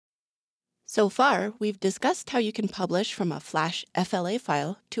So far, we've discussed how you can publish from a Flash FLA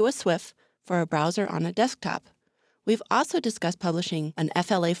file to a SWIFT for a browser on a desktop. We've also discussed publishing an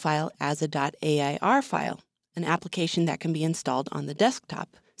FLA file as a .air file, an application that can be installed on the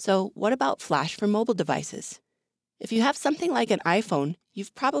desktop. So what about Flash for mobile devices? If you have something like an iPhone,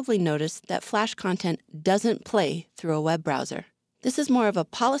 you've probably noticed that Flash content doesn't play through a web browser. This is more of a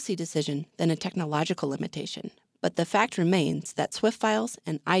policy decision than a technological limitation, but the fact remains that SWIFT files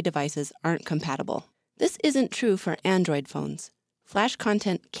and iDevices aren't compatible. This isn't true for Android phones. Flash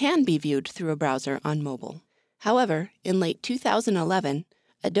content can be viewed through a browser on mobile. However, in late 2011,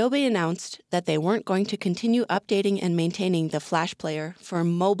 Adobe announced that they weren't going to continue updating and maintaining the Flash player for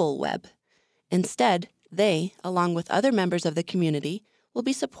mobile web. Instead, they, along with other members of the community, will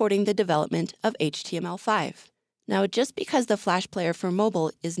be supporting the development of HTML5. Now, just because the Flash player for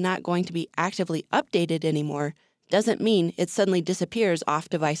mobile is not going to be actively updated anymore doesn't mean it suddenly disappears off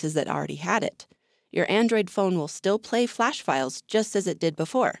devices that already had it. Your Android phone will still play Flash files just as it did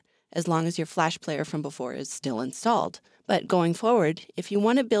before, as long as your Flash player from before is still installed. But going forward, if you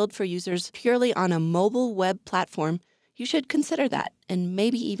want to build for users purely on a mobile web platform, you should consider that and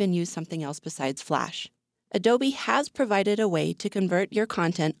maybe even use something else besides Flash. Adobe has provided a way to convert your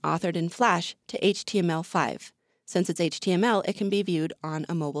content authored in Flash to HTML5. Since it's HTML, it can be viewed on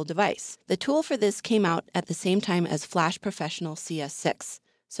a mobile device. The tool for this came out at the same time as Flash Professional CS6.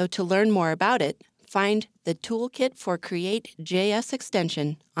 So to learn more about it, find the Toolkit for Create.js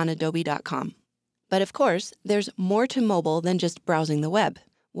extension on adobe.com. But of course, there's more to mobile than just browsing the web.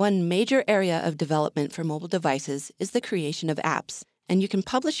 One major area of development for mobile devices is the creation of apps, and you can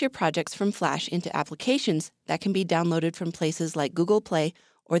publish your projects from Flash into applications that can be downloaded from places like Google Play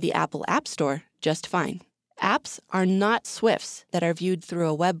or the Apple App Store just fine. Apps are not SWIFTs that are viewed through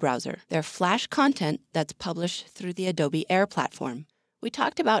a web browser. They're Flash content that's published through the Adobe Air platform. We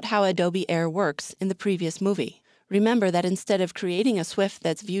talked about how Adobe Air works in the previous movie. Remember that instead of creating a SWIFT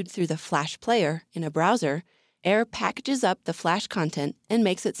that's viewed through the Flash player in a browser, Air packages up the Flash content and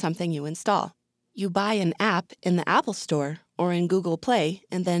makes it something you install. You buy an app in the Apple Store or in Google Play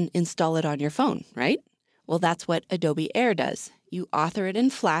and then install it on your phone, right? Well, that's what Adobe Air does. You author it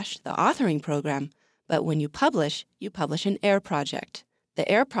in Flash, the authoring program, but when you publish an Air project. The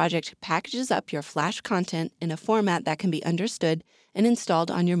Air project packages up your Flash content in a format that can be understood and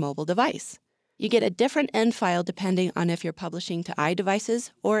installed on your mobile device. You get a different end file depending on if you're publishing to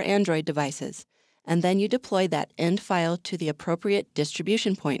iDevices or Android devices, and then you deploy that end file to the appropriate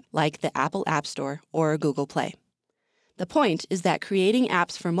distribution point, like the Apple App Store or Google Play. The point is that creating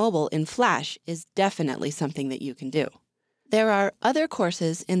apps for mobile in Flash is definitely something that you can do. There are other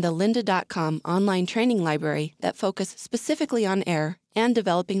courses in the lynda.com online training library that focus specifically on Air and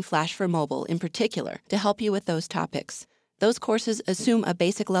developing Flash for mobile in particular to help you with those topics. Those courses assume a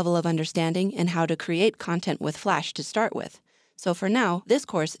basic level of understanding in how to create content with Flash to start with. So for now, this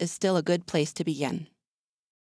course is still a good place to begin.